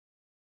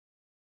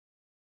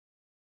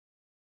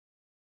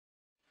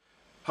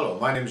Hello,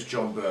 my name is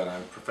John Byrne.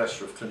 I'm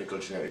Professor of Clinical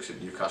Genetics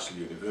at Newcastle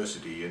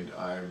University, and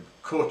I'm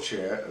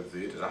co-chair of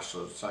the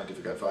International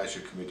Scientific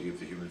Advisory Committee of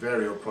the Human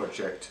Variome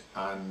Project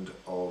and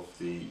of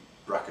the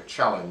BRCA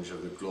Challenge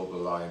of the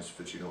Global Alliance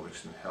for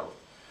Genomics and Health.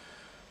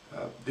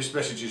 This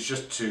message is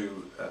just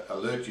to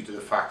alert you to the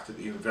fact that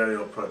the Human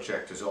Variome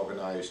Project has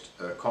organised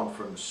a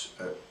conference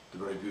at the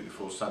very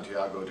beautiful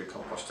Santiago de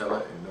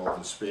Compostela in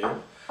northern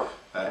Spain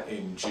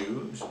in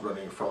June,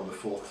 running from the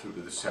 4th through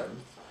to the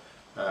 7th.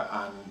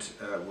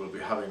 We'll be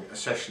having a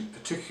session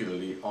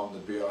particularly on the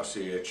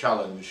BRCA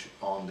challenge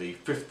on the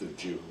 5th of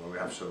June, where we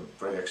have some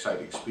very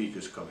exciting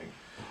speakers coming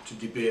to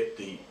debate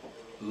the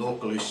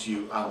local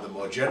issue and the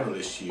more general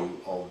issue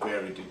of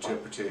variant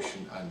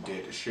interpretation and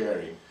data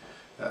sharing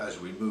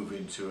as we move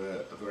into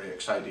a very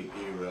exciting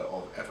era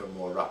of ever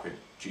more rapid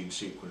gene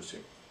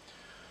sequencing.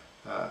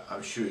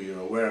 I'm sure you're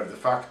aware of the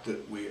fact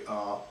that we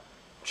are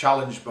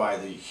challenged by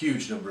the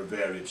huge number of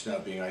variants now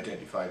being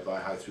identified by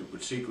high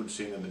throughput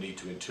sequencing and the need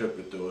to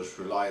interpret those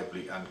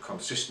reliably and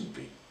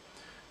consistently.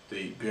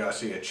 The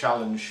BRCA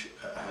challenge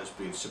has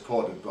been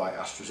supported by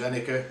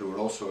AstraZeneca, who are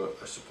also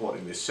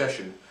supporting this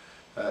session,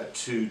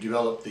 to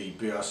develop the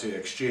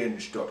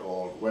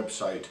brcaexchange.org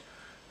website,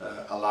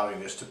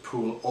 allowing us to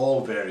pool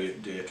all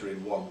variant data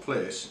in one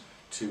place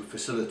to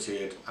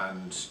facilitate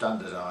and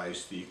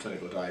standardise the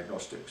clinical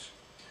diagnostics.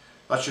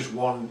 That's just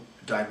one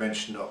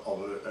dimension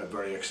of a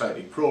very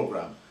exciting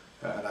programme,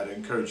 and I'd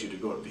encourage you to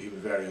go to the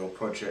Human Variome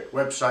Project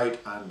website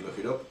and look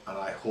it up, and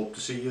I hope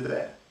to see you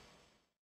there.